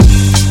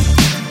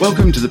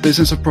Welcome to the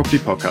Business of Property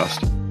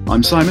podcast.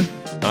 I'm Simon.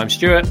 I'm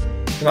Stuart.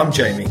 And I'm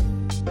Jamie.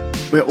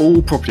 We're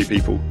all property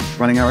people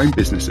running our own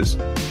businesses.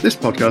 This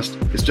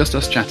podcast is just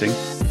us chatting,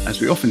 as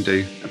we often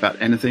do,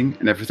 about anything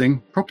and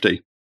everything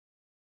property.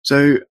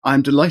 So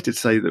I'm delighted to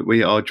say that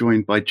we are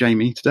joined by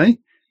Jamie today,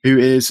 who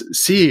is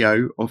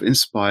CEO of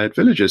Inspired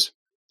Villages.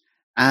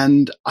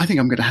 And I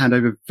think I'm going to hand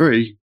over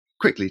very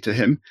quickly to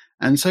him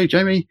and say,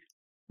 Jamie,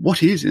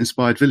 what is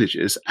Inspired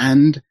Villages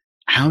and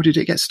how did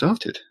it get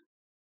started?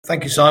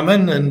 Thank you,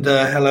 Simon, and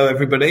hello,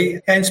 everybody.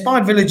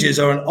 Inspired Villages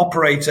are an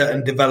operator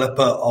and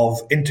developer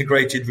of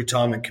integrated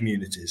retirement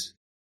communities.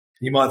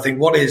 You might think,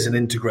 what is an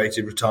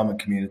integrated retirement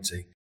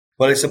community?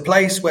 Well, it's a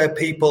place where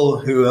people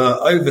who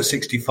are over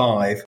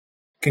 65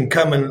 can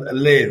come and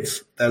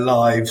live their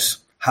lives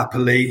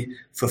happily,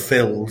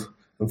 fulfilled,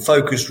 and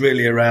focused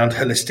really around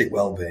holistic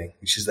well-being,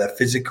 which is their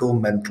physical,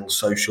 mental,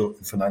 social,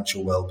 and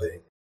financial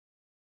well-being.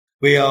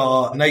 We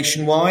are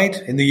nationwide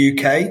in the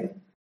UK.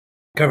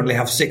 Currently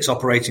have 6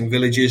 operating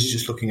villages,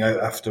 just looking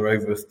after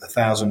over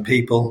 1,000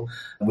 people,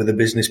 with a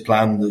business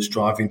plan that's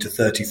driving to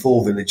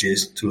 34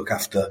 villages to look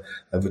after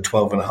over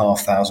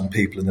 12,500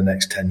 people in the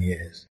next 10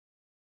 years.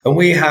 And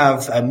we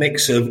have a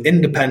mix of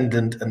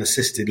independent and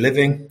assisted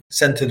living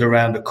centred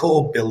around a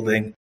core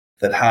building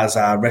that has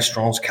our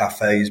restaurants,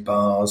 cafes,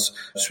 bars,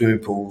 swimming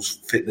pools,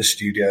 fitness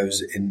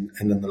studios and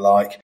the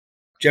like.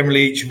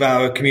 Generally, each of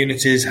our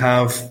communities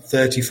have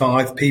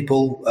 35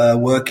 people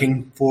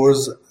working for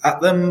us at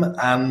them,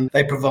 and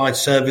they provide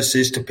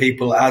services to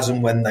people as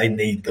and when they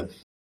need them.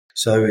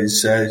 So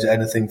it's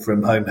anything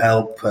from home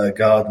help,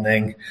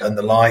 gardening and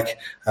the like,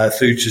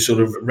 through to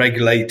sort of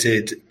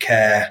regulated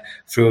care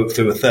through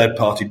a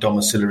third-party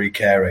domiciliary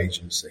care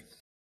agency.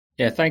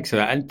 Yeah, thanks for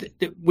that. And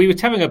we were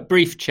having a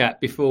brief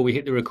chat before we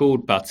hit the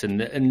record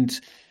button,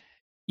 and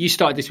you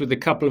started this with a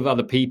couple of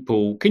other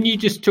people. Can you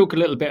just talk a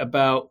little bit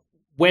about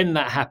when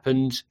that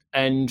happened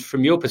and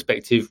from your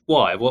perspective,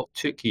 why? What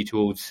took you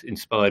towards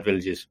Inspired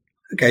Villages?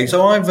 Okay,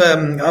 so I've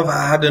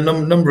had a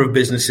number of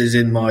businesses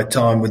in my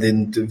time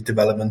within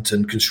development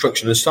and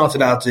construction. I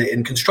started out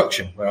in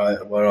construction,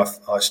 where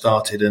I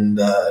started and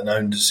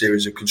owned a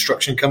series of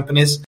construction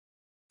companies.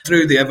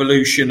 Through the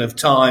evolution of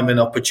time and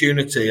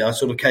opportunity, I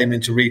sort of came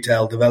into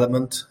retail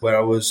development, where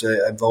I was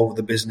involved with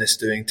the business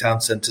doing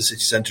town centre,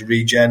 city centre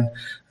regen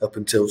up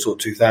until sort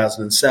of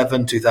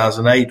 2007,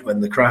 2008,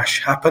 when the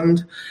crash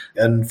happened,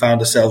 and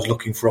found ourselves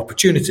looking for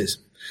opportunities.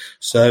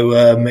 So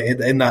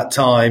in that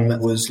time, I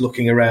was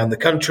looking around the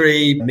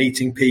country,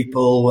 meeting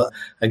people,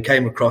 and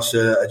came across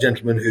a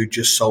gentleman who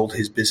just sold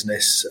his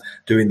business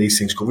doing these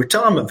things called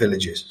retirement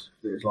villages.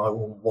 It was like,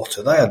 well, what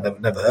are they?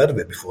 I'd never heard of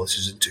it before. This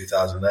was in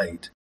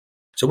 2008.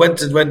 So went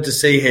to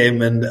see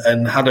him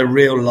and had a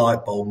real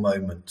light bulb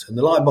moment. And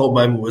the light bulb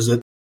moment was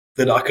that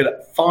I could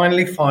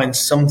finally find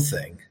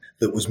something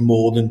that was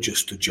more than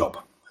just a job.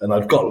 And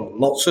I've got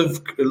lots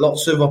of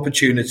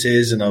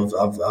opportunities, and I've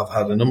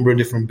had a number of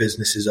different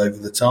businesses over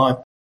the time.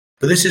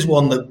 But this is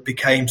one that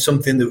became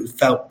something that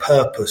felt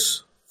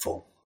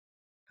purposeful,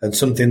 and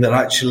something that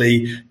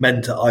actually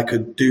meant that I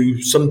could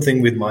do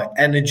something with my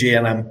energy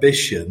and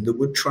ambition that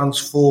would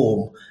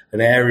transform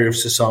an area of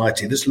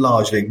society that's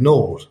largely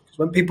ignored.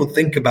 When people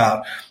think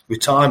about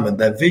retirement,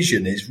 their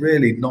vision is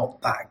really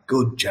not that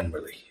good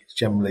generally. It's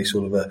generally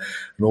sort of an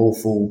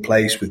awful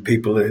place with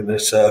people in a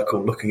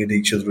circle looking at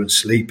each other and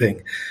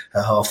sleeping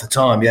half the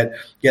time. Yet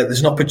there's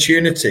an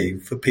opportunity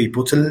for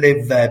people to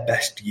live their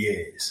best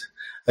years.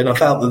 And I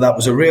felt that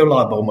was a real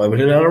light bulb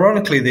moment. And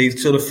ironically, the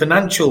sort of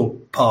financial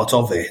part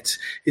of it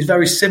is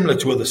very similar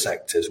to other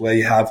sectors, where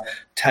you have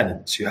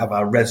tenants, you have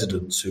our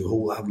residents who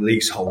all have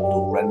leasehold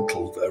or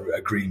rental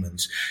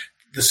agreements.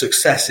 The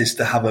success is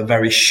to have a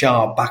very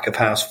sharp back of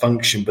house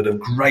function, but a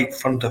great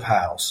front of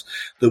house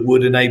that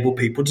would enable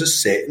people to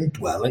sit and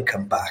dwell and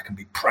come back and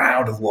be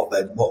proud of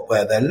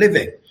where they're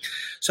living.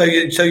 So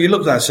you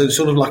look at that, so it's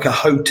sort of like a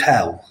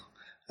hotel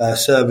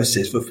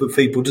services for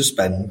people to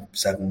spend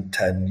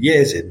 7-10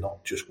 years in,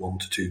 not just 1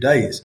 to 2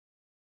 days.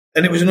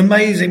 And it was an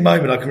amazing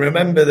moment. I can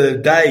remember the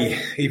day,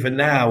 even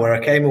now, where I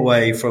came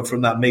away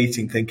from that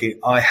meeting thinking,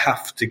 I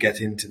have to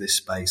get into this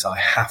space. I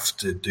have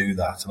to do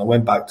that. And I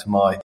went back to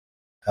my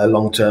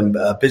long-term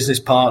business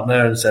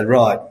partner and said,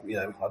 right,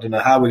 I don't know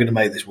how we're going to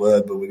make this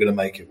work, but we're going to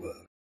make it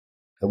work.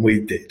 And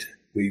we did.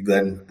 We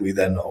then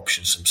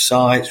optioned some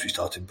sites. We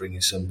started bringing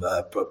some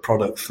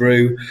product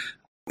through.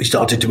 We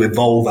started to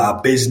evolve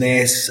our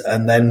business.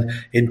 And then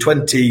in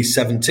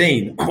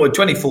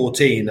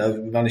 2014,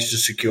 we managed to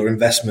secure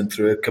investment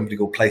through a company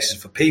called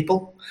Places for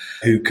People,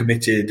 who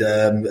committed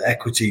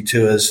equity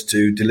to us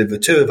to deliver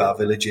 2 of our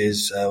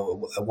villages,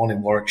 one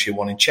in Warwickshire,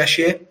 one in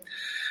Cheshire.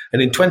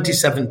 And in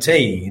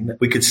 2017,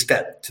 we could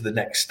step to the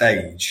next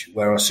stage,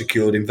 where I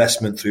secured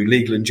investment through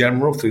Legal &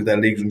 General, through their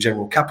Legal &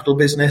 General Capital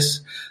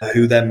business,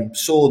 who then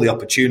saw the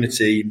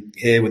opportunity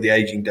here with the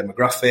ageing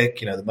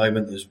demographic. At the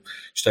moment, there's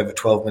just over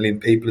 12 million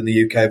people in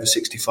the UK over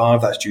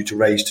 65. That's due to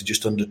raise to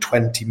just under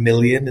 20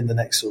 million in the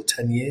next sort of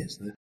 10 years.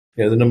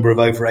 The number of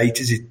over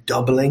 80s is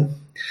doubling.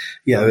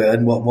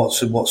 And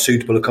what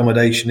suitable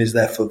accommodation is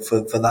there for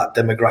that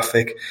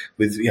demographic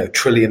with, £1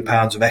 trillion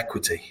of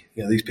equity?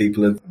 These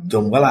people have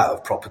done well out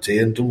of property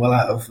and done well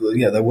out of,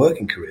 their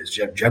working careers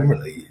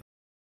generally.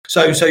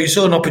 So you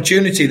saw an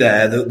opportunity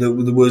there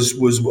that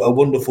was a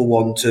wonderful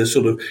one to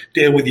sort of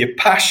deal with your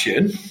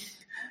passion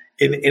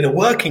in a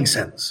working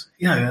sense.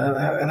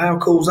 And how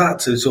cool is that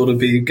to sort of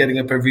be getting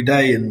up every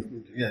day and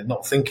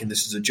not thinking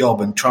this is a job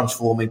and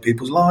transforming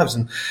people's lives.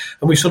 And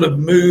we sort of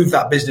moved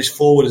that business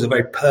forward as a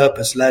very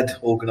purpose-led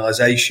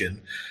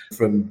organisation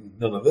from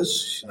none of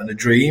us and a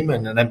dream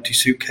and an empty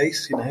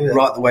suitcase,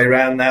 right the way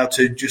around now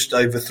to just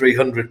over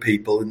 300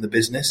 people in the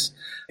business.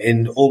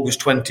 In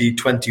August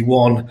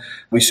 2021,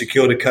 we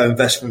secured a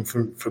co-investment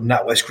from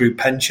NatWest Group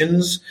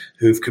Pensions,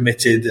 who've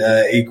committed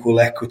equal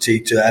equity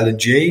to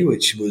L&G,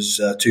 which was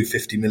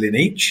 $250 million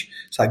each.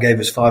 So that gave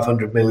us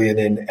 $500 million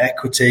in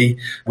equity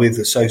with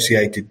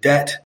associated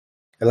debt.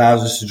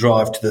 Allows us to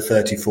drive to the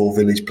 34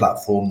 village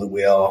platform that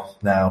we are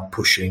now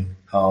pushing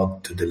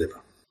hard to deliver.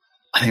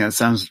 I think that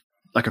sounds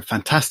like a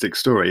fantastic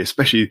story,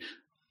 especially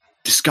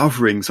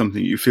discovering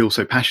something you feel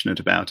so passionate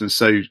about and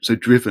so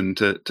driven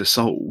to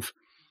solve.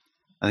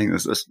 I think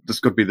that's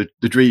got to be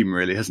the dream,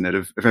 really, hasn't it,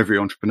 of every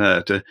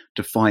entrepreneur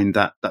to find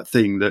that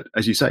thing that,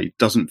 as you say,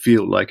 doesn't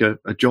feel like a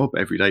job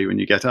every day when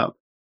you get up.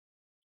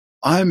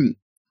 I'm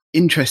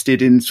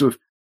interested in sort of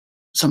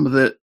some of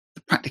the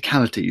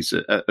practicalities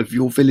of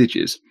your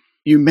villages.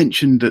 You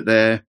mentioned that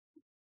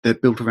they're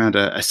built around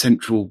a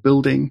central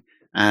building,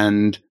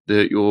 and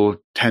that your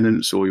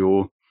tenants or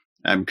your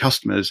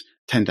customers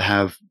tend to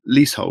have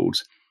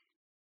leaseholds.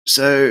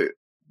 So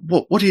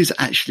what is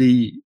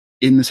actually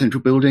in the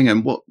central building,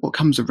 and what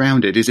comes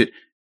around it? Does it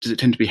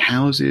tend to be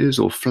houses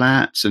or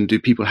flats, and do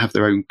people have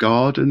their own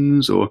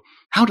gardens, or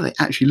how do they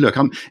actually look?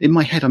 In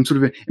my head, I'm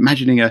sort of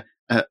imagining a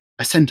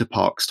Centre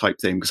Parks type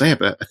thing, because they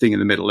have a thing in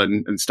the middle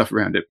and stuff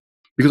around it.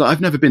 Because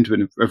I've never been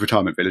to a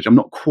retirement village. I'm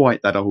not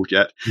quite that old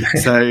yet.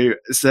 So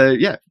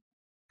yeah.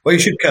 Well, you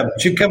should come.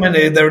 You should come in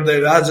here.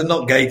 They're as they're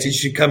not gated. You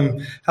should come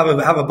have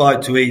a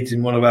bite to eat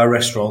in one of our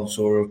restaurants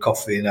or a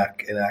coffee in our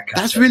cafe.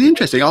 That's really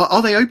interesting.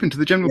 Are they open to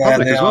the general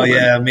public as well?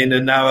 Yeah, I mean,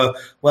 in our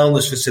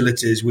wellness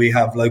facilities, we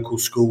have local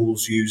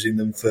schools using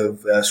them for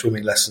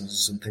swimming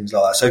lessons and things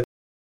like that. So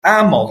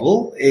our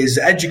model is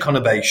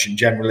educonurbation,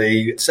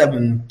 generally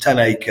 7-10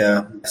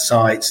 acre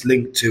sites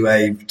linked to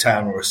a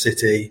town or a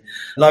city,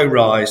 low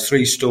rise,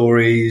 3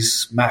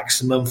 stories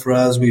maximum for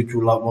us. We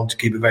want to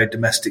keep a very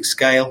domestic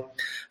scale.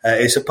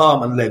 It's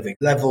apartment living,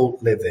 level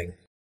living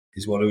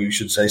is what we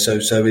should say. So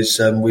it's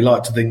we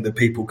like to think that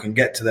people can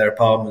get to their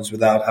apartments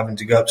without having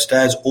to go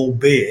upstairs,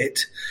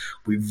 albeit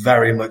we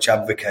very much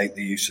advocate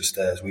the use of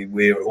stairs.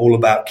 We're all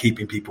about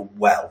keeping people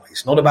well.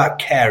 It's not about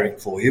caring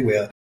for you.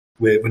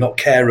 We're not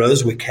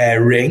carers, we're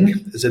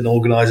caring as an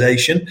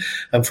organisation.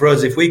 And for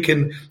us, if we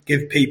can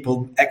give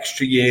people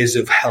extra years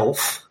of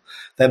health,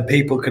 then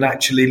people can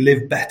actually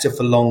live better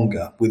for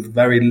longer with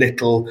very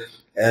little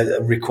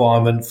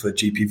requirement for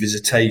GP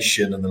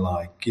visitation and the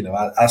like.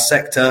 Our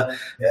sector,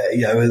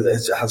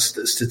 has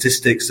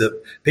statistics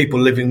that people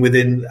living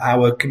within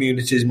our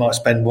communities might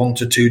spend 1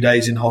 to 2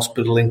 days in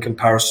hospital in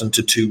comparison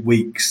to 2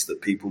 weeks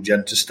that people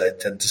tend to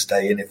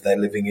stay in if they're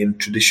living in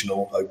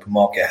traditional open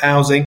market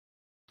housing.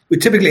 We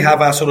typically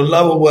have our sort of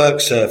lower work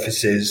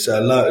surfaces,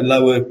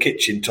 lower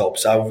kitchen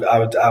tops.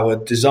 Our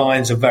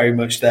designs are very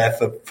much there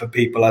for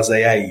people as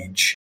they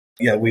age.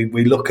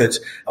 We look at,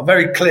 I'm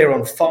very clear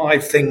on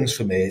 5 things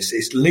for me.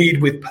 It's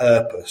lead with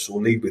purpose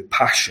or lead with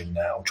passion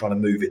now. I'm trying to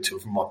move it to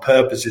my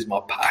purpose is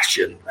my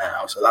passion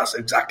now. So that's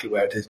exactly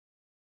where it is.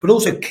 But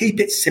also keep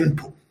it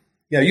simple.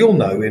 You'll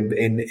know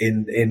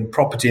in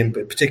property in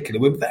particular,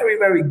 we're very,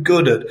 very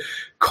good at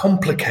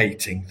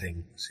complicating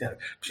things.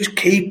 Just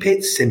keep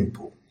it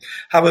simple.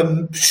 Have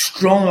a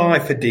strong eye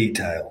for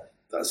detail.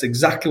 That's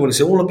exactly what it's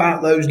all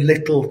about, those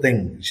little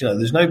things.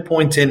 There's no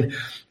point in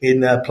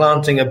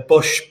planting a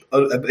bush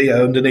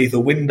underneath a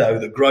window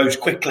that grows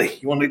quickly.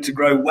 You want it to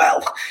grow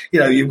well.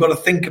 You've got to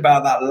think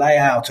about that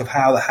layout of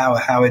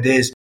how it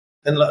is.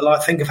 And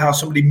think of how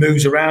somebody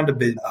moves around a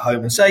bit at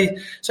home. And say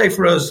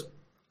for us,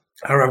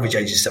 our average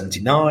age is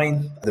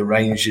 79. The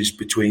range is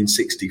between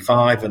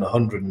 65 and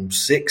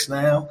 106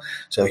 now.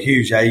 So a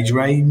huge age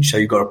range. So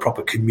you've got a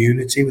proper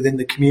community within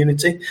the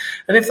community.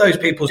 And if those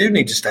people do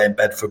need to stay in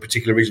bed for a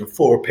particular reason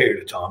for a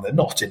period of time, they're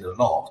not in a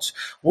lot.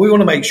 We want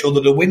to make sure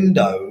that the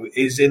window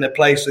is in a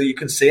place that you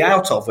can see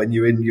out of when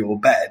you're in your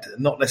bed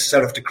and not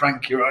necessarily have to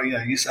crank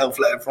yourself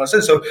left and right.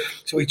 So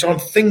we try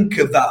and think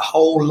of that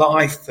whole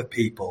life for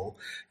people.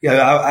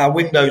 Our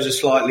windows are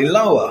slightly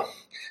lower,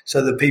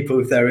 so that people,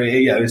 if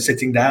they're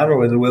sitting down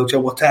or in a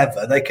wheelchair,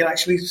 whatever, they can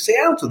actually see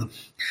out of them.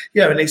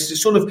 And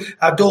it's sort of,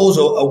 our doors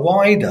are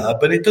wider,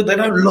 but they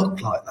don't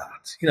look like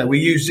that. We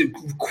use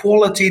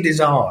quality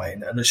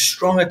design and a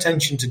strong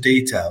attention to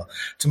detail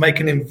to make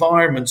an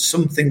environment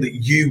something that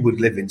you would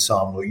live in,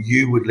 Simon, or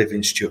you would live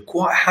in, Stuart,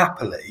 quite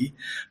happily,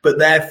 but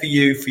there for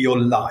you for your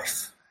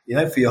life.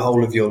 for your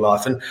whole of your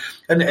life. And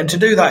to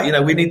do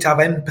that, we need to have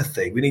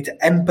empathy. We need to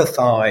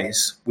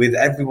empathise with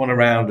everyone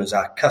around us,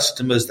 our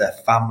customers, their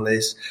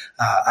families,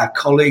 our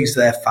colleagues,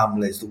 their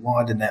families, the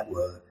wider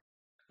network.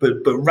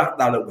 But wrap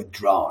that up with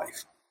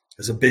drive.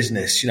 As a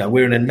business,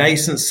 we're in a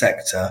nascent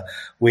sector.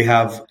 We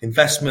have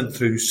investment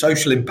through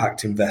social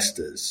impact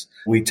investors.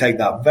 We take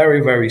that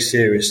very, very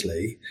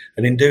seriously.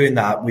 And in doing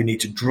that, we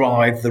need to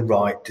drive the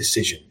right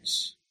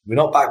decisions. We're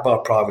not backed by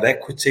private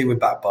equity. We're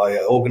backed by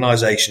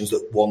organisations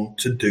that want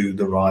to do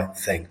the right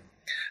thing. And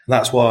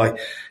that's why,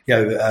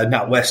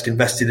 NatWest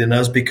invested in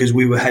us, because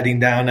we were heading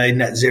down a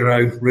net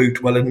zero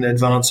route well in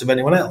advance of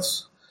anyone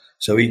else.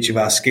 So each of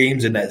our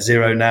schemes are net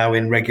zero now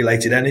in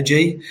regulated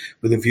energy,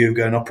 with a view of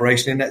going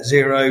operationally net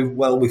zero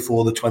well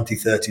before the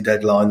 2030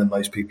 deadline that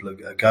most people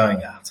are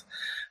going at.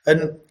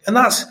 And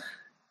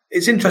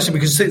it's interesting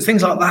because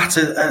things like that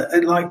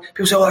are like,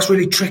 people say, that's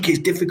really tricky, it's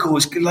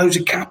difficult, it's loads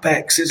of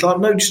capex. It's like,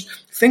 no, just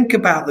think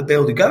about the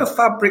building. Go to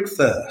fabric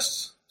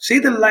first. See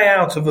the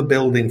layout of a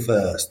building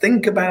first.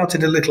 Think about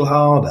it a little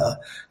harder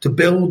to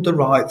build the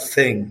right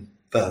thing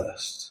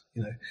first.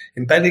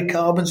 Embedded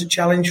carbon's a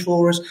challenge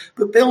for us,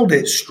 but build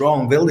it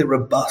strong, build it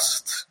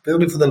robust,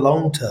 build it for the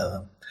long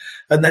term,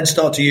 and then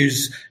start to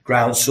use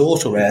ground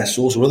source or air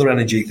source or other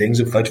energy things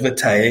and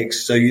photovoltaics.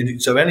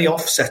 So any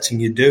offsetting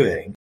you're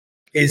doing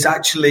is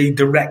actually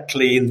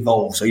directly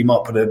involved. So you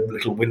might put a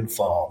little wind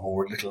farm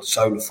or a little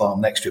solar farm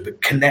next to it,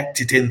 but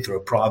connect it in through a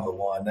private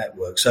wire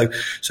network. So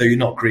you're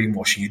not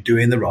greenwashing, you're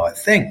doing the right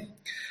thing.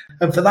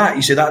 And for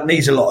that, that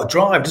needs a lot of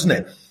drive, doesn't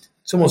it?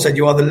 Someone said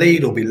you either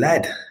lead or be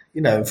led.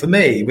 For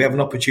me, we have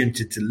an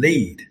opportunity to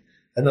lead,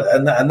 and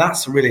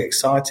that's a really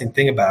exciting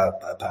thing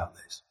about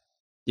this.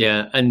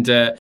 Yeah, and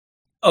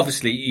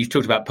obviously you've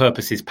talked about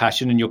purpose is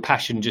passion, and your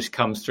passion just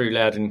comes through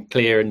loud and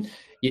clear. And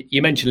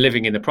you mentioned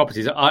living in the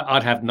properties.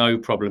 I'd have no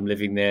problem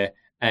living there.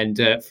 And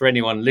for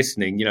anyone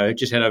listening,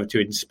 just head over to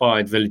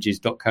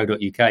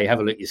inspiredvillages.co.uk. Have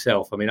a look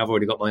yourself. I mean, I've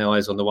already got my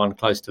eyes on the one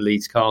close to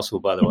Leeds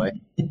Castle, by the way.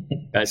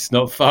 That's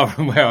not far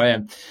from where I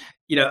am.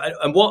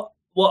 And what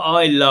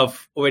I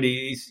love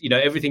already is,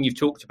 everything you've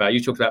talked about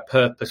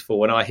purposeful.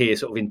 When I hear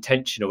sort of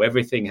intentional,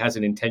 everything has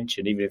an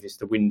intention, even if it's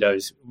the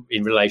windows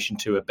in relation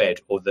to a bed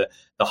or the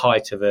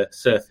height of a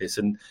surface.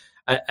 And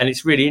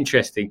it's really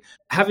interesting.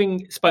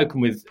 Having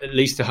spoken with at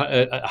least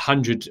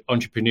 100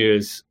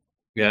 entrepreneurs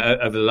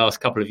over the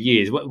last couple of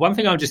years, one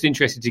thing I'm just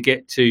interested to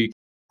get to,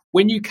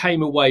 when you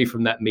came away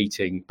from that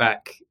meeting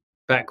back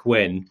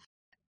when,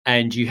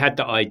 and you had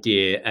that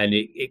idea and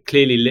it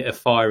clearly lit a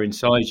fire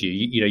inside you.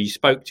 You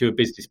spoke to a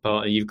business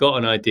partner, you've got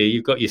an idea,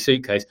 you've got your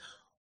suitcase.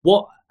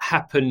 What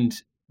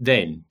happened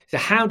then? So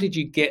how did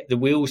you get the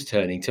wheels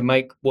turning to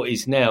make what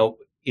is now,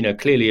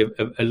 clearly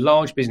a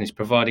large business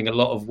providing a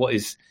lot of what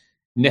is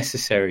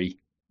necessary,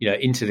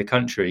 into the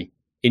country,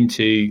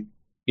 into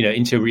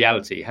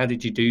reality? How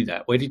did you do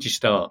that? Where did you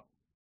start?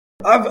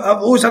 I've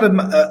always had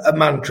a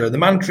mantra. The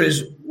mantra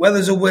is, where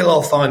there's a will,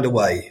 I'll find a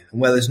way. And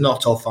where there's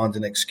not, I'll find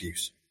an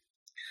excuse.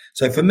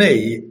 So for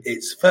me,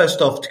 it's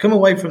first off to come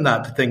away from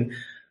that to think,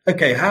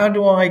 okay, how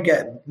do I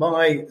get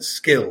my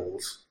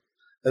skills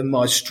and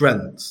my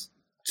strengths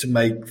to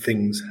make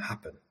things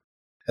happen?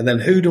 And then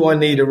who do I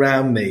need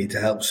around me to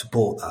help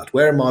support that?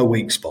 Where are my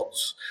weak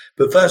spots?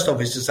 But first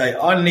off is to say,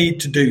 I need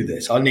to do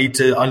this. I need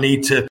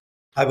to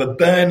have a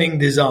burning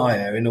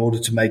desire in order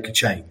to make a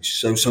change.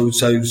 So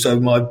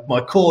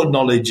my core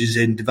knowledge is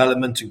in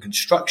development and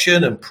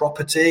construction and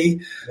property,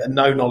 and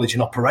no knowledge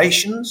in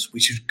operations,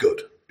 which is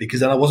good.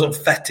 Because then I wasn't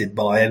fettered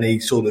by any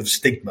sort of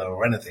stigma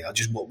or anything. I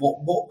just,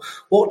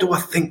 what do I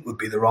think would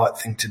be the right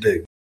thing to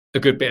do?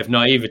 A good bit of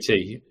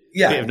naivety.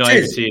 Yeah. A bit of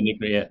naivety and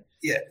ignorance.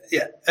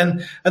 Yeah.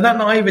 And that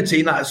naivety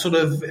and that sort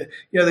of,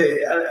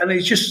 and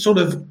it's just sort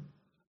of,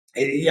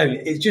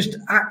 it's just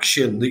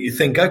action that you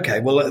think, okay,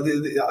 well,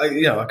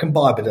 I can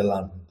buy a bit of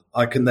land.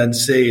 I can then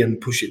see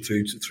and push it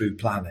through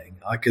planning.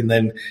 I can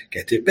then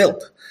get it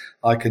built.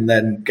 I can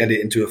then get it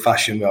into a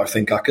fashion where I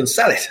think I can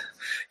sell it.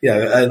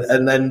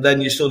 And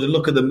then you sort of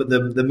look at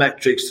the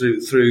metrics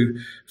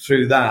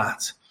through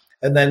that,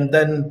 and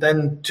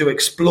then to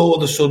explore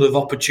the sort of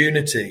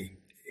opportunity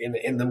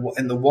in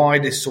the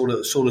widest sort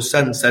of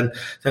sense. Then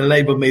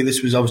enabled me.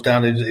 I was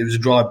down. It was a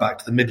drive back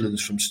to the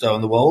Midlands from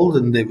Stow-on-the-Wold,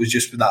 and it was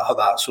just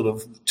that sort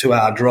of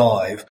 2-hour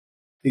drive.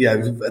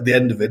 At the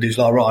end of it, it was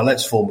like, right,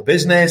 let's form a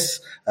business.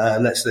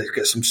 Let's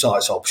get some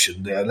sites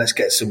optioned. Let's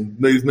get some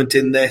movement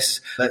in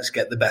this. Let's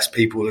get the best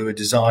people who are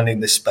designing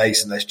this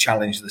space, and let's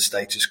challenge the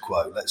status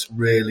quo. Let's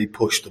really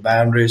push the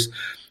boundaries,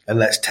 and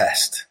let's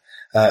test.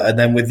 And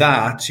then with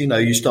that,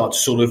 you start to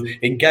sort of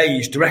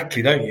engage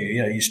directly, don't you?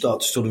 You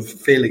start to sort of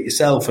feel it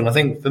yourself. And I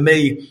think for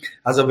me,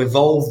 as I've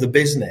evolved the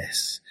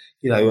business,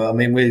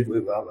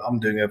 I'm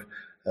doing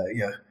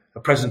a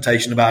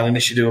presentation about an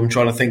initiative I'm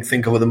trying to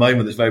think of at the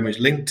moment that's very much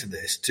linked to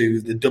this, to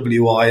the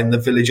WI and the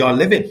village I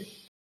live in.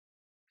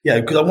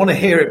 Because I want to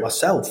hear it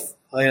myself.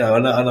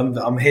 And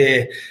I'm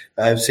here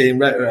seeing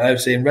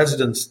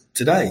residents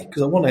today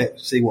because I want to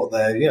see what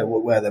they're,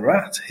 where they're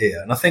at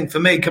here. And I think for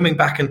me, coming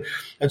back and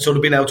sort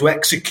of being able to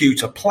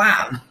execute a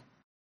plan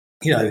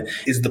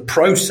is the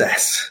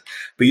process.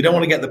 But you don't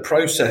want to get the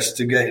process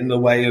to get in the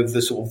way of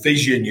the sort of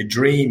vision, your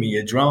dream,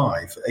 your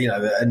drive,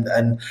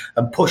 and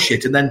push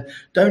it. And then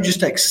don't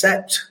just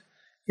accept,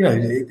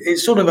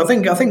 it's sort of, I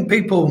think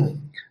people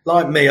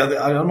like me,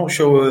 I'm not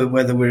sure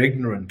whether we're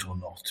ignorant or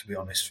not, to be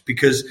honest,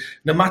 because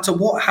no matter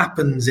what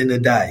happens in a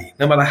day,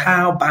 no matter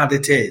how bad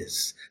it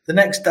is, the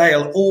next day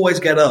I'll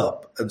always get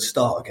up and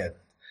start again.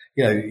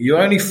 You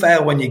only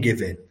fail when you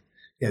give in.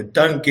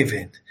 Don't give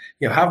in.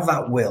 Have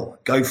that will,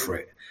 go for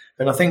it.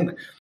 And I think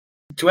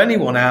to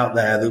anyone out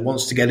there that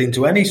wants to get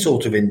into any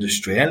sort of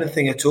industry,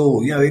 anything at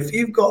all, if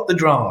you've got the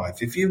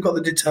drive, if you've got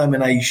the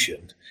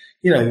determination,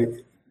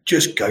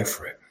 just go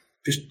for it.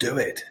 Just do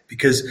it.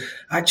 Because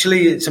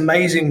actually it's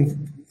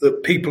amazing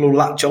that people will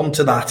latch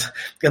onto that.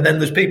 And then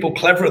there's people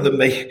cleverer than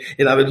me,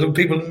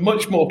 people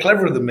much more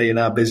cleverer than me in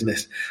our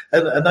business.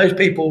 And those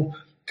people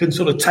can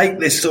sort of take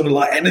this sort of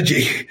like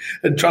energy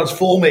and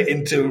transform it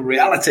into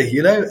reality,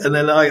 and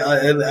then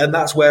and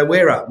that's where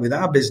we're at with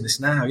our business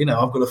now.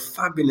 I've got a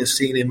fabulous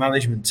senior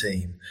management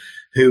team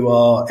who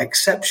are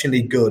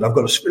exceptionally good. I've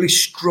got a really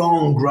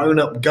strong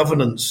grown-up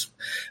governance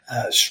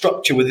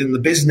structure within the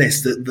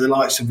business that the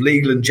likes of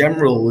Legal &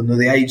 General and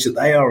the age that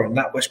they are and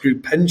NatWest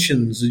Group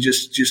Pensions are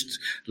just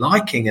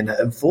liking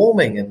and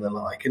forming and the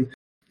like. And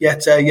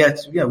yet,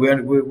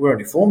 we're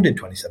only formed in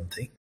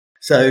 2017.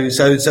 So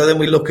then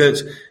we look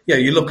at,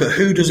 you look at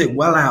who does it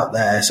well out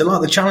there. So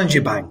like the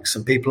challenger banks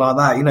and people like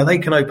that, they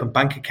can open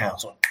bank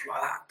accounts like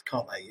that,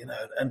 can't they?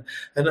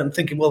 And I'm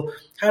thinking, well,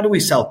 how do we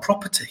sell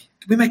property?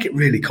 Do we make it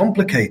really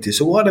complicated?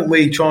 So why don't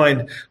we try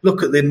and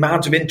look at the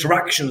amount of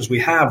interactions we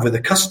have with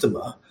a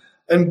customer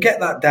and get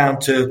that down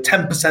to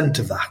 10%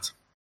 of that?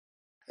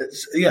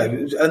 It's,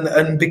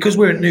 and because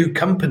we're a new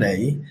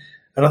company,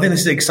 and I think this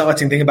is the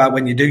exciting thing about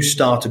when you do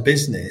start a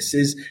business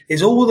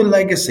is all the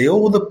legacy,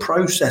 all the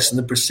process and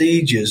the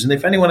procedures. And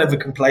if anyone ever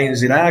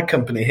complains in our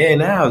company here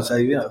now,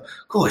 say,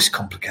 God, it's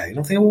complicated.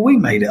 I'm thinking, well, we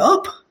made it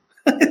up.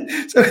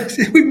 So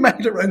we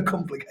made our own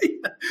complicated.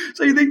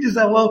 So you think to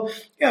yourself, well,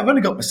 I've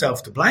only got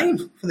myself to blame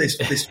for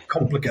this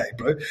complicated,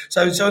 bro.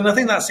 So and I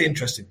think that's the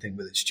interesting thing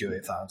with it, Stuart,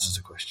 if that answers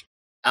the question.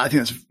 I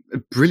think that's a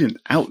brilliant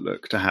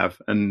outlook to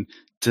have, and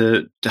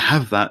to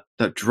have that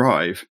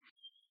drive.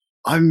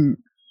 I'm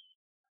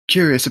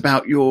curious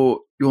about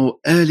your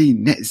early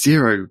net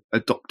zero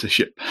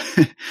adoptership.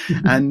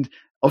 And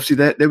obviously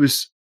there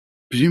was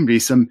presumably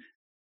some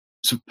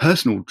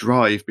personal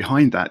drive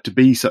behind that to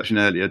be such an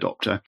early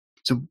adopter.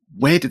 So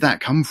where did that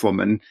come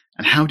from, and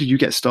how did you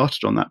get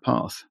started on that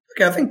path?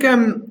 Okay, I think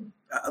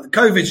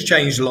COVID's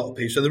changed a lot of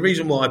people. So the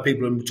reason why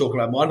people are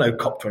talking about, I know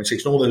COP26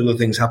 and all those other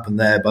things happened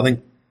there, but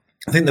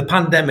I think the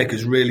pandemic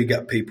has really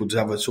got people to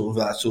have a sort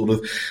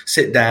of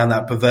sit down,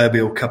 that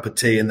proverbial cup of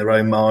tea in their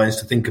own minds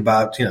to think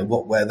about,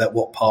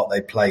 what part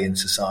they play in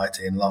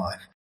society and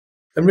life.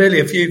 And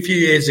really, a few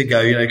years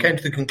ago, came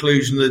to the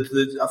conclusion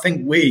that I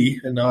think we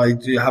and I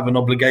do have an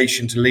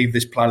obligation to leave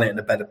this planet in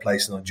a better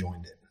place than I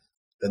joined it.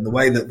 And the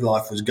way that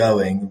life was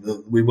going,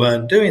 we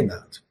weren't doing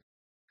that.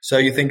 So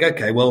you think,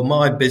 okay, well,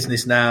 my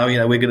business now,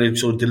 we're going to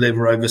sort of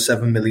deliver over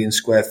 7 million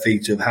square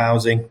feet of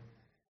housing.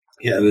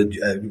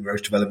 A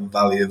gross development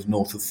value of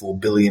north of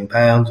 £4 billion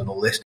and all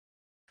this,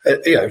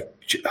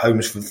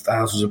 homes for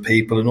thousands of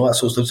people and all that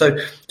sort of stuff.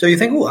 So you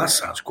think, that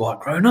sounds quite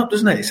grown up,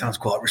 doesn't it? It sounds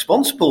quite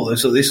responsible,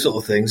 this sort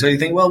of thing. So you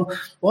think, well,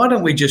 why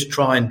don't we just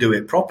try and do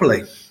it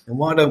properly? And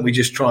why don't we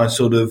just try and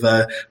sort of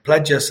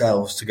pledge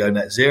ourselves to go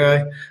net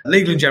zero?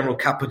 Legal & General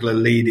Capital are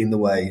leading the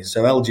way.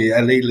 So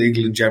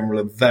Legal & General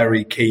are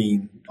very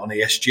keen on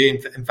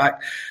ESG. In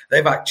fact,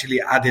 they've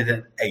actually added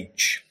an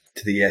H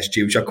to the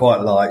ESG, which I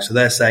quite like. So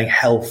they're saying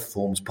health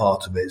forms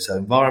part of it. So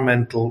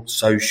environmental,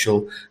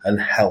 social,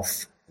 and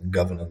health and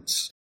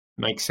governance.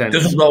 Makes sense.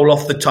 Doesn't roll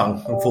off the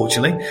tongue,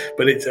 unfortunately,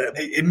 but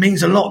it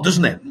means a lot,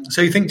 doesn't it?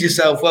 So you think to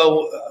yourself,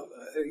 well,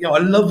 I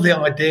love the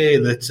idea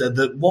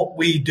that what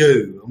we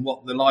do and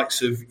what the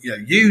likes of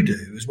you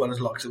do, as well as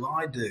the likes of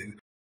I do,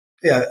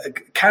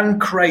 can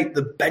create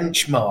the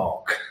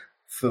benchmark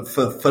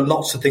for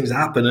lots of things to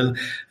happen.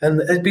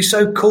 And it'd be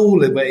so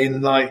cool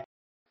in like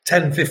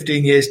 10,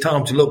 15 years'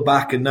 time to look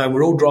back and know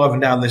we're all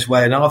driving down this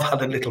way and I've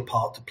had a little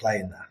part to play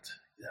in that.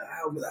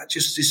 That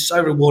just is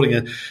so rewarding.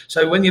 And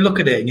so when you look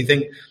at it and you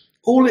think,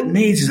 all it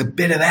needs is a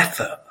bit of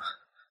effort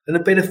and a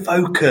bit of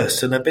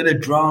focus and a bit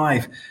of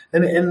drive.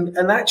 And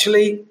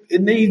actually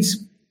it needs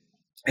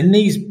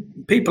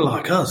people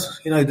like us,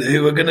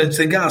 who are going to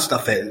think our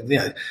stuff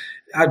in.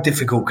 How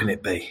difficult can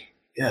it be?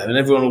 And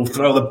everyone will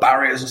throw the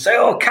barriers and say,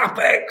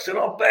 CapEx and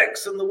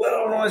OpEx and the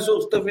world and all that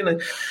sort of stuff,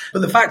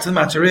 But the fact of the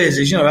matter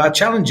is, our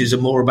challenges are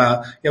more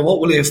about, what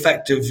will the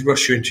effect of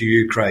Russia into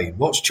Ukraine?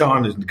 What's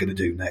China going to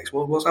do next?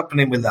 What's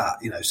happening with that?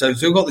 So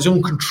we've got these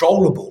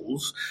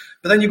uncontrollables,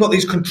 but then you've got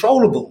these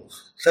controllables.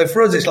 So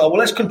for us, it's like, well,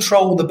 let's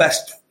control the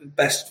best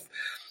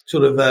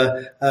sort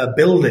of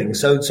building.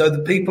 So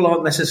the people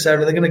aren't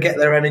necessarily, they're going to get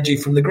their energy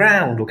from the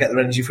ground or get their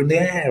energy from the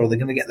air, or they're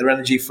going to get their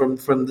energy from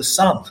the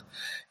sun.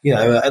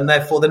 And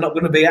therefore they're not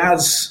going to be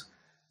as,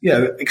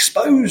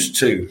 exposed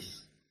to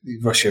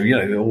Russia,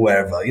 or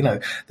wherever.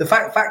 The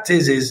fact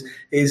is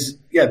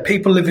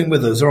people living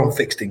with us are on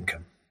fixed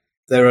income.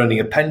 They're earning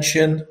a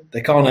pension.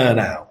 They can't earn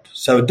out.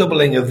 So a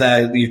doubling of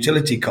their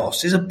utility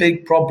costs is a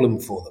big problem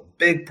for them.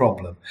 Big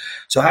problem.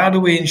 So how do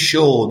we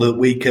ensure that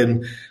we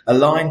can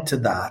align to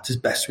that as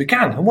best we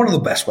can? And one of the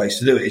best ways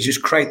to do it is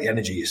just create the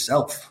energy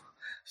yourself.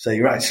 So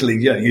you're actually,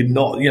 you're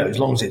not, as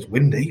long as it's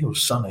windy or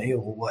sunny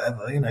or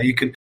whatever, you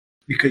can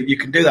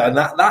do that. And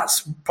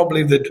that's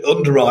probably the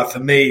underwrite for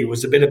me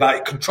was a bit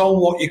about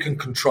control what you can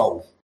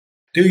control.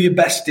 Do your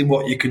best in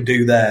what you can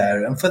do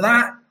there. And for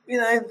that,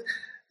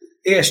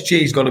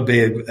 ESG's got to be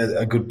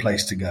a good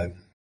place to go.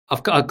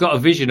 I've got a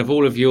vision of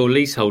all of your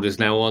leaseholders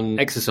now on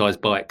exercise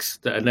bikes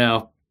that are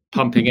now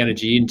pumping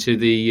energy into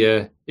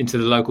the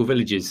local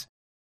villages.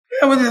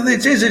 Yeah, well,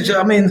 it is.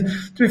 I mean,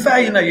 to be fair,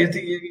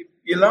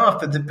 you laugh,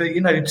 but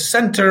to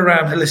centre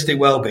around holistic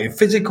well-being,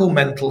 physical,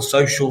 mental,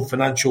 social,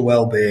 financial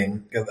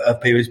well-being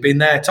of people. It's been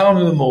there, time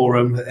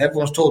immemorial.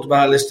 Everyone's talked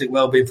about holistic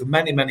well-being for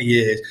many, many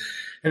years.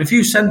 And if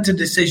you centre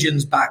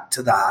decisions back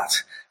to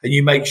that, and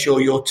you make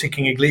sure you're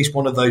ticking at least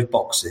one of those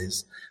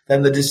boxes,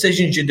 then the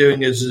decisions you're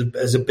doing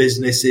as a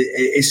business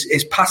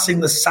is passing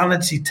the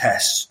sanity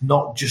test,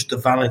 not just a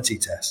vanity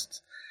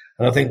test.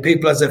 And I think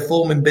people, as they're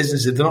forming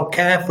businesses, if they're not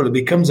careful, it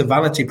becomes a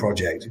vanity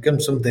project. It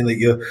becomes something that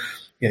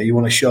you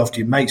want to show off to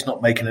your mates,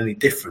 not making any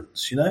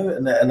difference,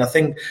 And I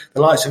think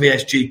the likes of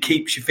ESG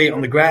keeps your feet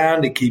on the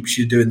ground. It keeps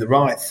you doing the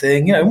right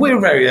thing, And we're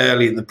very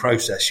early in the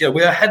process.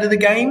 We're ahead of the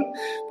game,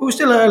 but we're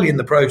still early in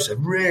the process,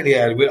 really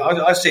early.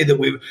 I see that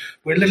we're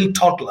a little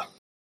toddler.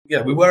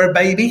 We were a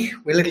baby,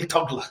 we're a little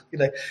toddler.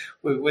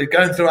 We're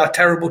going through our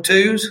terrible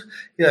twos,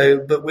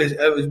 but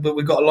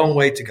we've got a long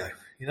way to go.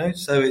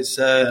 So it's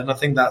and I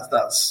think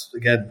that's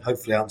again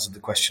hopefully answered the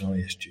question on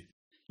ESG.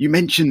 You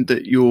mentioned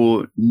that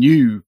your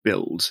new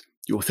builds,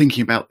 you're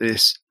thinking about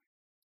this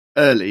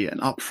early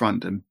and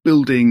upfront and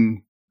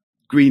building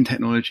green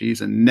technologies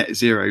and net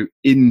zero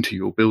into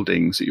your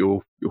buildings that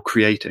you're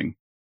creating.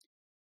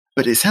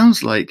 But it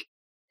sounds like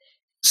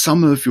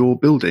some of your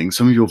buildings,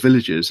 some of your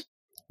villages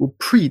will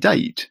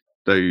predate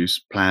those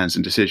plans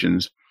and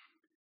decisions.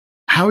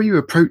 How are you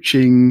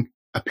applying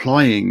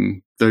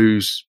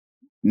those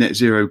net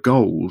zero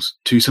goals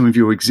to some of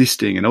your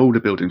existing and older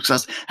buildings?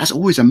 Because that's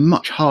always a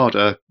much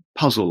harder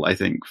puzzle, I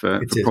think, for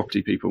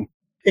property people.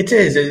 It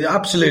is. It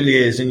absolutely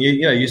is. And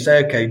you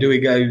say, okay, do we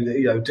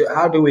go?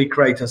 How do we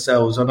create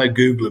ourselves? I know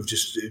Google have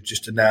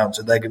just announced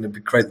that they're going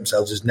to create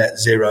themselves as net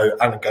zero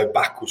and go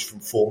backwards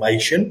from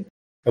formation.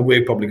 And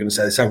we're probably going to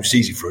say the same. It's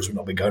easy for us. We've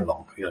not been going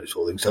long,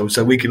 sort of thing.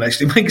 So we can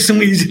actually make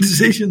some easy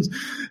decisions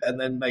and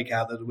then make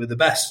out that we're the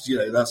best.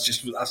 That's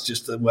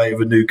just the way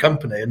of a new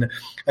company.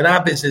 And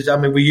our business, I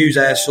mean, we use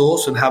air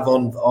source and have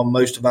on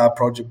most of our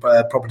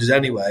properties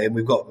anyway. And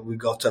we've got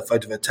a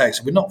photovoltaic,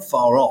 so we're not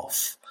far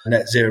off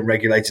net zero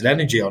regulated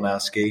energy on our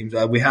schemes.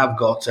 We have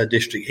got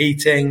district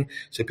heating,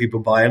 so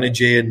people buy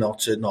energy and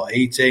not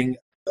heating.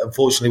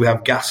 Unfortunately, we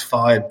have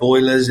gas-fired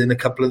boilers in a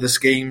couple of the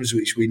schemes,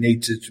 which we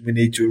need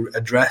to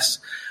address,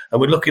 and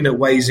we're looking at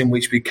ways in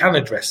which we can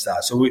address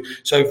that.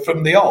 So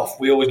from the off,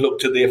 we always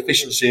looked at the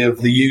efficiency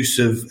of the use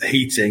of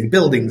heating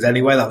buildings.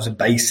 Anyway, that was a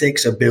basic.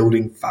 So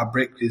building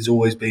fabric has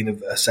always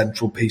been a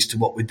central piece to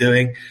what we're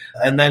doing,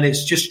 and then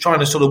it's just trying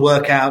to sort of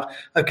work out,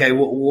 okay,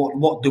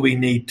 what do we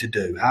need to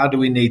do? How do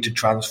we need to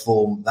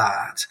transform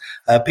that?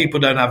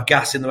 People don't have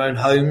gas in their own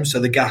homes, so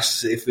the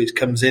gas, if it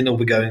comes in, will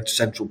be going to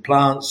central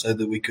plants, so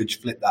that we could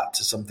flip that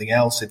to something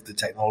else if the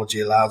technology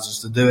allows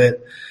us to do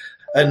it.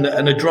 And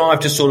a drive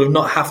to sort of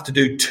not have to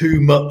do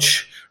too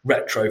much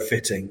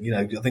retrofitting.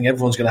 I think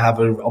everyone's going to have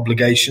an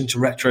obligation to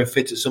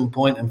retrofit at some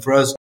point. And for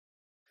us,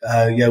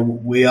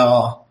 we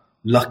are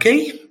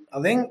lucky,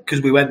 I think,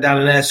 because we went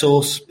down an air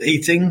source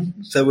heating.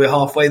 So we're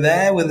halfway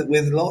there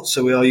with lots.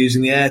 So we are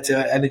using the air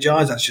to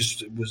energize.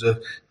 It was a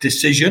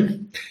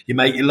decision. You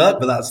make your luck,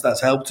 but that's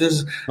helped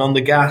us. And on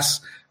the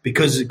gas,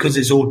 because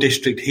it's all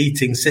district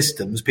heating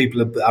systems,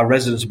 our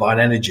residents are buying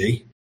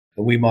energy.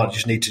 And we might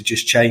just need to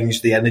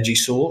change the energy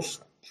source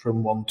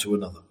from one to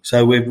another.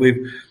 So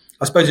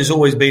I suppose it's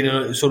always been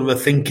a sort of a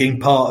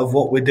thinking part of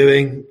what we're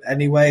doing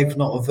anyway, if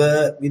not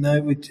overt.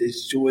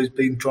 It's always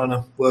been trying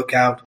to work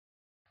out.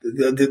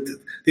 The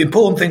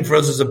important thing for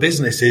us as a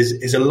business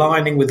is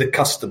aligning with the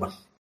customer.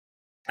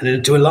 And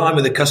then to align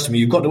with the customer,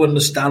 you've got to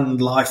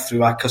understand life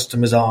through our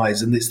customer's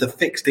eyes. And it's the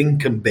fixed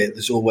income bit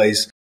that's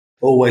always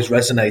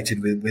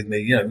resonated with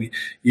me.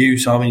 You,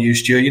 Simon, you,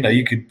 Stuart,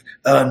 you could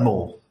earn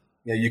more.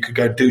 You could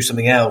go do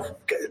something else,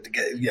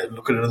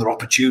 look at another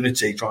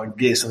opportunity, try and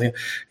get something.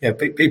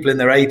 People in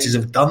their 80s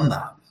have done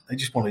that. They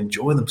just want to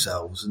enjoy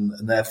themselves,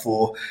 and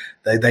therefore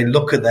they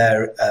look at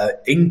their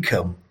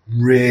income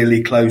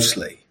really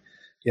closely.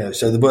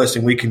 So the worst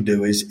thing we can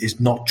do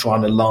is not try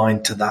and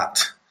align to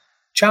that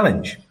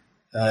challenge.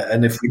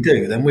 And if we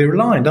do, then we're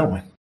aligned, aren't we?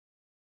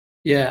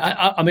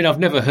 Yeah, I mean, I've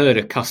never heard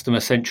a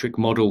customer-centric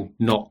model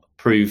not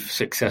prove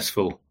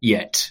successful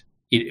yet.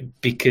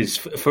 Because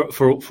for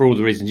all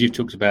the reasons you've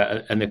talked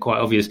about, and they're quite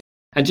obvious.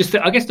 And just,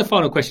 I guess, the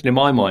final question in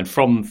my mind,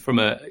 from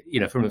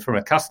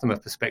a customer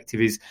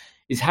perspective,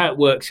 is how it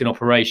works in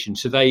operation.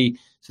 So they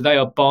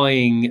are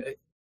buying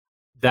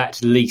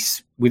that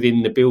lease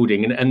within the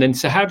building, and then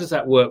so how does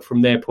that work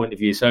from their point of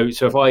view? So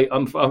if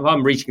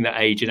I'm reaching that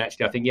age and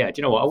actually I think, yeah, do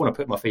you know what, I want to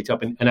put my feet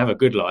up and have a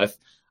good life,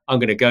 I'm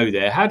going to go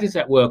there. How does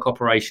that work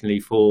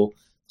operationally for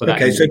that?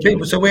 Okay,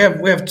 so we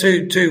have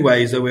two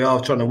ways that we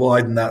are trying to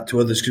widen that to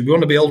others, because we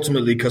want to be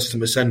ultimately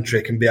customer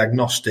centric and be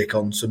agnostic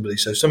on somebody.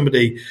 So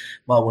somebody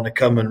might want to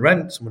come and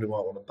rent, somebody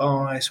might want to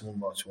buy, someone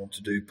might want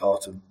to do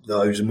part of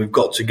those, and we've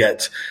got to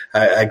get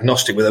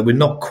agnostic with it. We're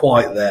not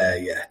quite there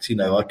yet.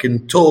 I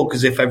can talk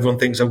as if everyone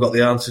thinks I've got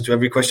the answer to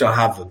every question. I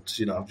haven't.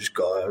 I'm just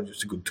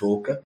a good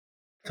talker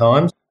at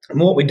times.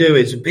 And what we do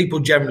is people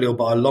generally will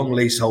buy a long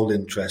leasehold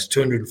interest,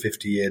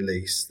 250-year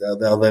lease.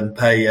 They'll then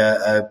pay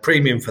a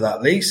premium for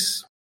that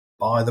lease,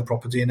 buy the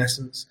property in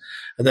essence,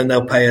 and then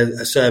they'll pay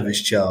a service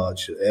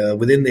charge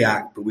within the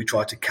Act, but we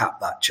try to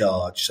cap that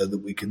charge so that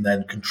we can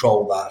then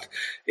control that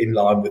in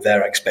line with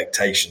their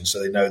expectations, so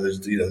they know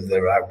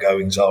their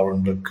outgoings are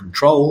under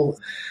control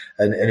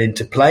and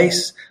into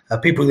place.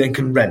 People then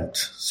can rent.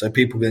 So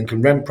people then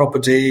can rent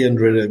property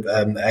under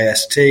an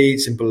AST,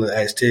 simple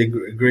AST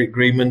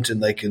agreement,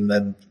 and they can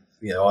then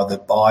either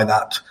buy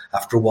that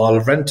after a while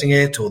of renting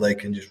it, or they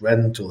can just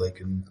rent, or they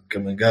can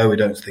come and go. We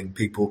don't think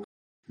people...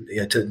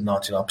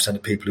 99%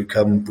 of people who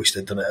come wish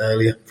they'd done it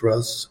earlier for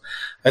us.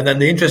 And then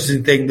the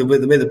interesting thing, the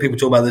way that people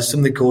talk about, there's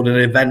something called an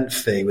event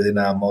fee within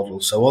our model.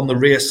 So on the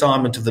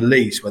reassignment of the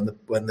lease, when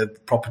the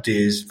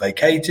property is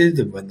vacated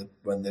and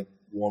when the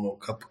one or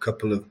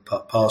couple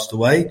have passed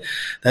away,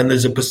 then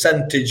there's a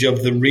percentage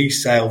of the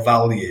resale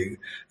value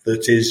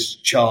that is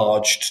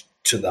charged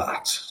to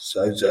that.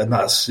 So, and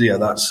that's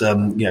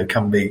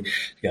can be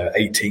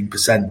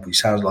 18%, which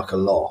sounds like a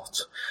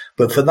lot.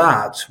 But for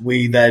that,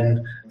 we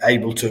then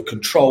able to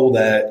control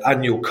their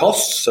annual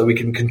costs, so we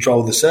can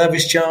control the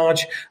service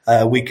charge.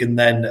 We can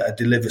then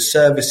deliver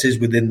services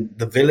within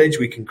the village.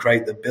 We can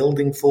create the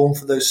building form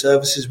for those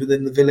services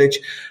within the village,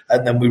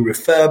 and then we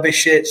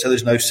refurbish it. So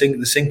there's no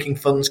the sinking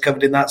funds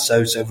covered in that.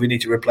 So if we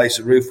need to replace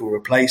a roof, we'll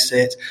replace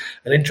it.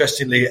 And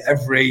interestingly,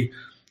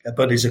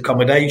 everybody's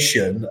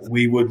accommodation,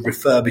 we would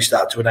refurbish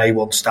that to an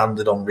A1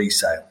 standard on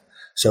resale.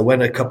 So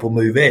when a couple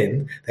move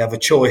in, they have a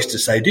choice to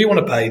say, do you want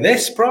to pay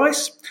this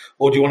price,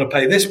 or do you want to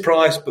pay this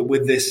price but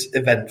with this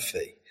event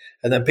fee?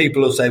 And then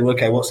people will say, well,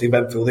 okay, what's the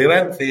event fee? Well, the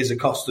event fee is a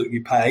cost that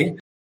you pay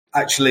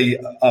actually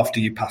after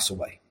you pass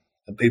away.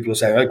 And people will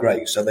say, oh,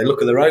 great. So they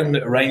look at their own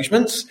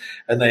arrangements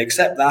and they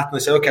accept that, and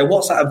they say, okay,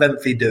 what's that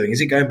event fee doing? Is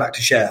it going back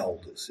to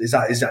shareholders? Is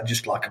that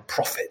just like a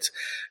profit?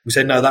 We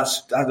say, no, that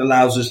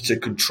allows us to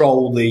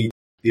control the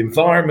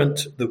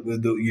environment that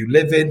you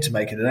live in, to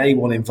make it an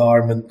A1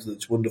 environment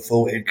that's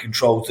wonderful. It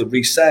controls the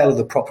resale of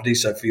the property.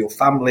 So for your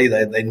family,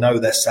 they know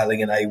they're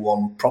selling an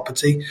A1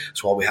 property.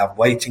 That's why we have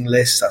waiting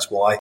lists. That's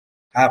why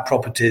our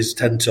properties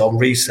tend to, on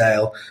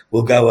resale,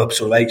 will go up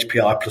sort of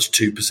HPI plus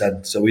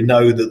 2%. So we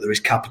know that there is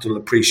capital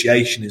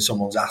appreciation in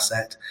someone's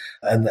asset,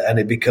 and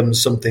it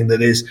becomes something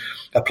that is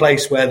a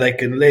place where they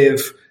can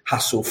live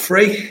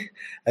hassle-free.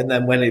 And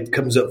then when it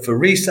comes up for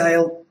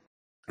resale,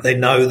 they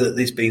know that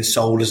it's being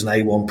sold as an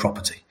A1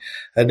 property.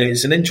 And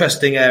it's an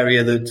interesting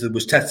area that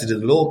was tested at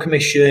the Law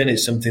Commission.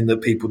 It's something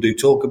that people do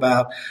talk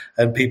about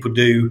and people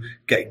do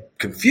get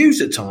confused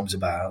at times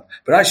about.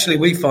 But actually,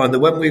 we find that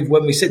when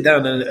we sit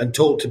down and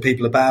talk to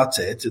people about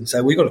it and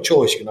say, we've got a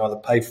choice, you can either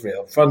pay for it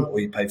up front or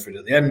you pay for it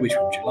at the end, which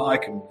one would you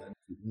like? And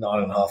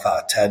 9.5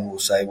 out of 10 will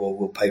say, well,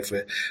 we'll pay for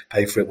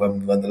it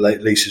when the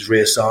lease is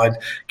reassigned.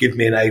 Give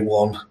me an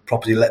A1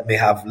 property. Let me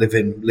live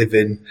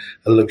in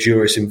a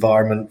luxurious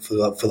environment for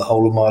the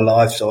whole of my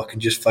life, so I can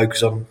just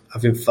focus on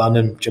having fun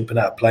and jumping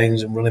out of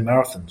planes and running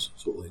marathons,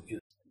 sort of thing.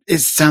 It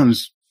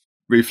sounds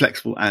really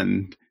flexible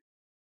and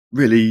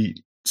really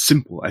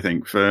simple, I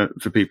think, for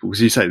people,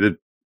 because you say that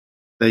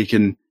they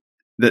can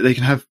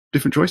have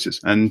different choices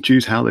and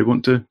choose how they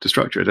want to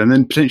structure it, and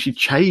then potentially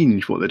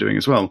change what they're doing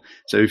as well.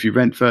 So if you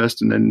rent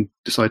first and then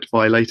decide to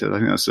buy later, I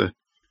think that's a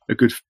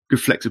good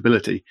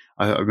flexibility.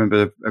 I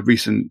remember a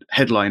recent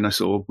headline I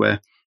saw where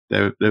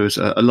there was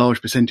a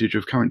large percentage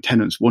of current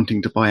tenants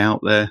wanting to buy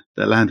out their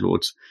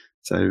landlords.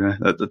 So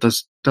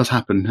that does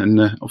happen,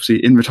 and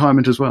obviously in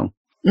retirement as well.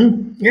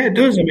 Yeah, it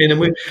does. I mean, and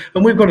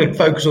we've got to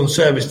focus on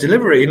service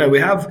delivery. We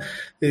have,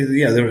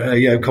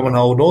 common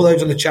hold and all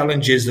those other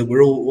challenges that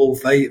we're all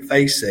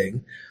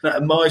facing.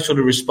 And my sort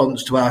of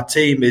response to our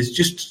team is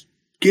just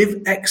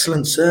give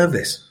excellent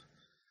service.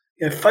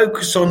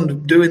 Focus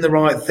on doing the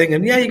right thing.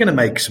 And yeah, you're going to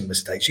make some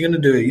mistakes. You're going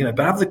to do it,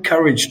 but have the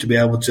courage to be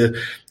able to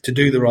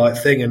do the right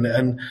thing.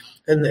 And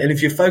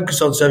if you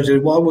focus on service,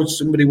 why would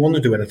somebody want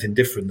to do anything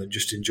different than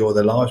just enjoy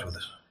their lives with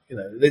us?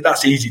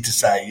 That's easy to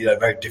say,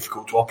 very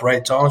difficult to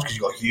operate at times because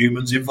you've got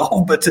humans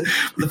involved. But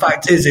the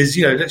fact is,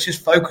 let's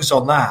just focus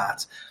on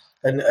that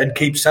and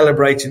keep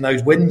celebrating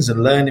those wins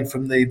and learning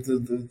from the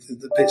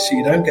bits that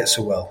you don't get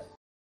so well.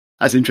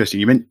 That's interesting.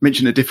 You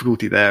mentioned a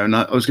difficulty there, and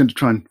I was going to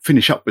try and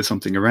finish up with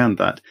something around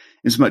that.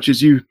 As much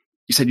as you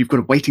said you've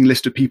got a waiting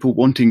list of people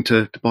wanting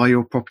to buy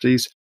your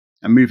properties,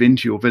 and move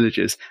into your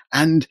villages.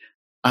 And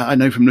I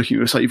know from looking at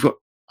your site, you've got,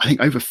 I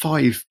think, over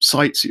 5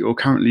 sites that you're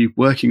currently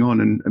working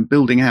on and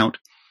building out.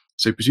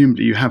 So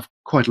presumably you have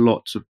quite a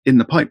lot in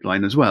the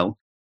pipeline as well.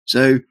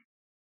 So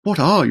what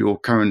are your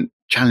current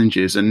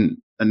challenges and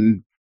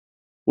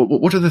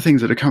what are the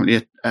things that are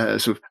currently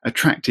sort of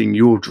attracting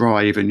your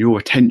drive and your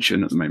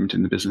attention at the moment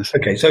in the business?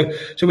 Okay, so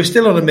we're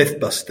still on a myth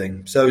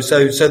busting. So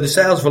the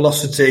sales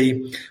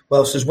velocity,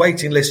 whilst there's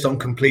waiting list on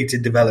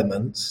completed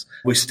developments,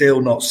 we're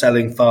still not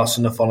selling fast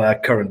enough on our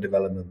current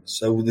developments.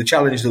 So the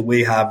challenge that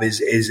we have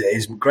is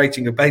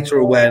creating a better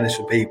awareness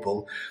for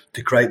people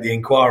to create the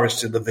inquiries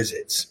to the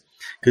visits.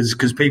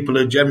 Because people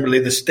are generally,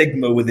 the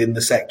stigma within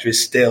the sector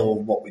is still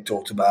what we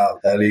talked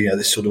about earlier,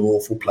 this sort of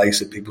awful place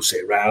that people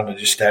sit around and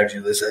just stare at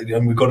you.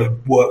 And we've got to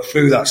work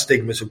through that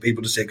stigma for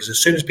people to see. Because as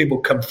soon as people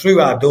come through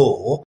our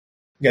door,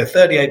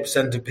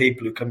 38% of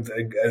people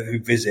who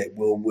visit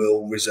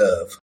will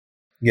reserve.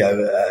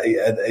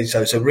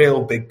 So it's a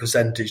real big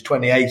percentage.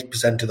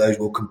 28% of those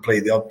will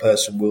complete. The odd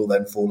person will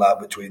then fall out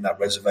between that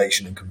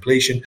reservation and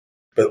completion.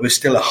 But we're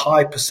still a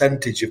high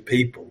percentage of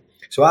people.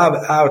 So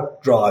our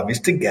drive is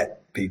to get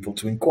people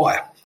to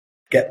inquire,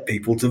 get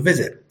people to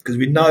visit, because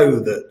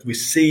we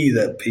see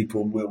that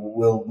people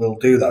will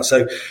do that.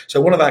 So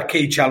one of our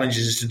key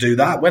challenges is to do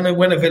that. When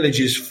a village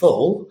is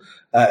full,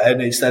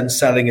 and it's then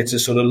selling at a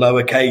sort of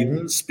lower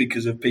cadence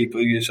because of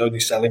people, it's only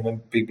selling when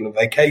people are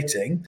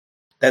vacating,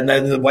 then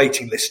the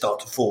waiting lists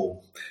start to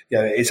fall.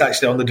 It's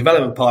actually on the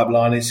development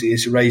pipeline,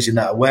 it's raising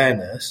that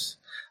awareness.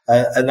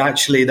 And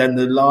actually then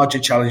the larger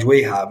challenge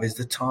we have is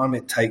the time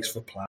it takes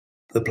for planning.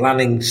 The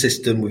planning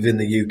system within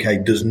the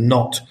UK does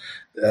not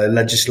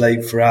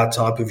legislate for our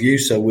type of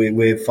use. So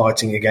we're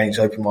fighting against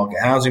open market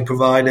housing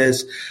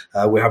providers.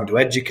 We're having to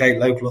educate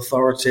local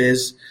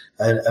authorities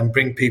and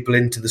bring people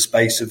into the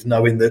space of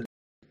knowing that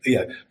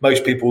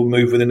most people will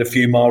move within a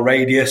few mile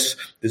radius.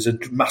 There's a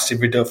massive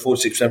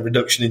 46%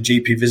 reduction in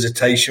GP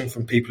visitation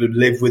from people who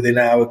live within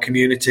our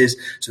communities.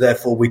 So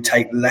therefore we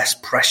take less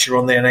pressure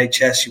on the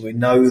NHS. We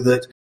know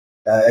that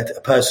a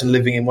person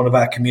living in one of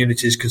our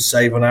communities could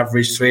save on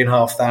average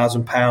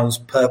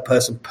 £3,500 per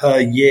person per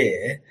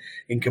year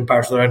in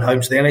comparison to their own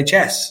home to the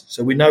NHS.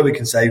 So we know we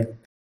can save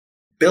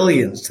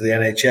billions to the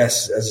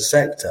NHS as a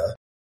sector.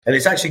 And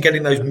it's actually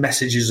getting those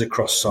messages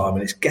across,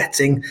 Simon. It's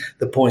getting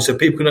the point so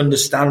people can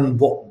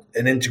understand what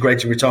an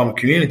integrated retirement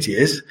community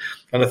is.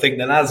 And I think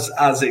that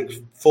as it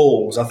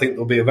falls, I think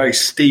there'll be a very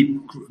steep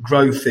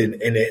growth in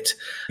it,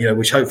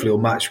 which hopefully will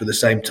match with the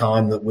same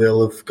time that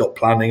we'll have got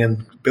planning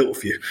and built a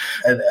few.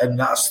 And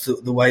that's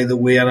the way that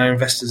we and our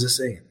investors are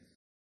seeing it.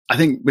 I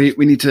think we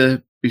need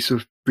to be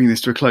sort of bring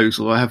this to a close,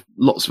 although I have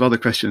lots of other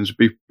questions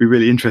would be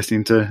really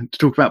interesting to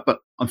talk about, but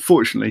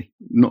unfortunately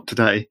not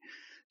today.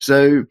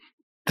 So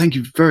thank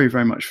you very,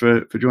 very much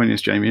for joining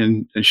us, Jamie,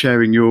 and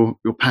sharing your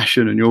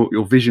passion and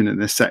your vision in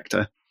this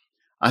sector.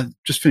 I'll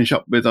just finish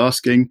up with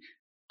asking,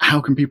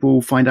 how can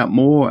people find out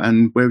more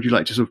and where would you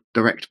like to sort of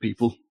direct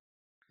people?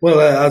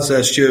 Well,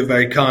 as Stuart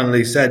very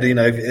kindly said,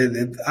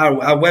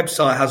 our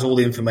website has all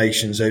the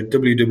information. So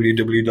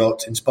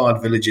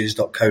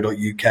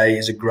www.inspiredvillages.co.uk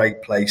is a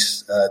great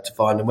place to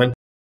find them.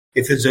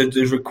 If there's a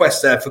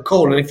request there for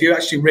call, and if you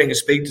actually ring and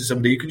speak to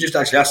somebody, you can just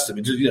actually ask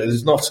them.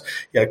 There's not,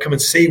 come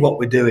and see what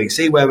we're doing,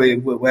 see where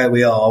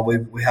we are.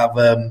 We have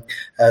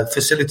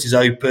facilities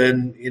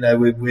open.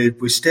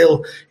 We're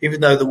still,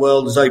 even though the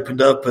world has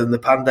opened up and the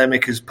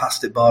pandemic has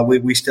passed it by,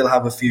 we still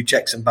have a few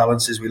checks and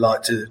balances we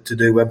like to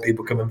do when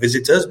people come and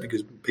visit us,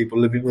 because people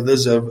living with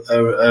us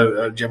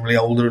are generally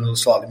older and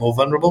slightly more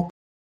vulnerable.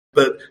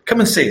 But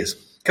come and see us.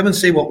 Come and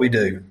see what we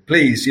do,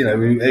 please.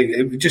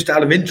 Just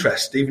out of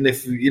interest, even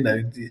if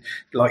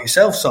like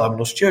yourself, Simon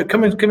or Stuart,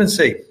 come and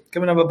see.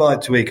 Come and have a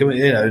bite to eat.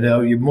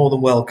 You're more than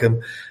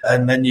welcome,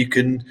 and then you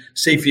can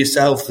see for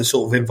yourself the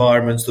sort of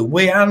environments that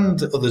we and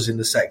others in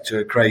the sector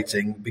are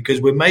creating,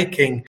 because we're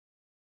making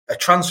a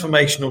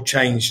transformational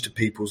change to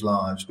people's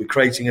lives. We're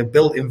creating a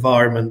built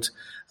environment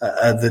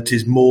that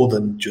is more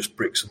than just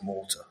bricks and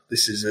mortar.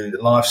 This is a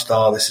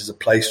lifestyle. This is a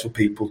place for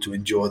people to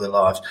enjoy their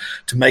lives,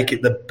 to make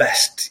it the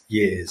best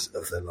years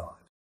of their life.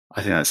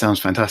 I think that sounds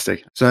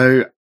fantastic.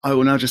 So I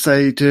will now just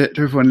say to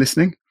everyone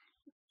listening,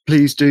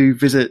 please do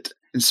visit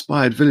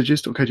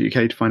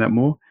inspiredvillages.co.uk to find out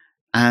more,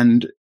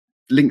 and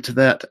link to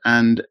that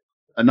and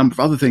a number of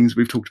other things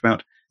we've talked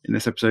about in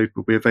this episode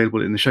will be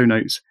available in the show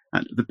notes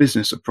at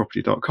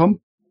thebusinessofproperty.com.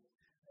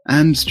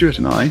 And Stuart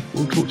and I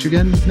will talk to you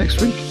again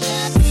next week.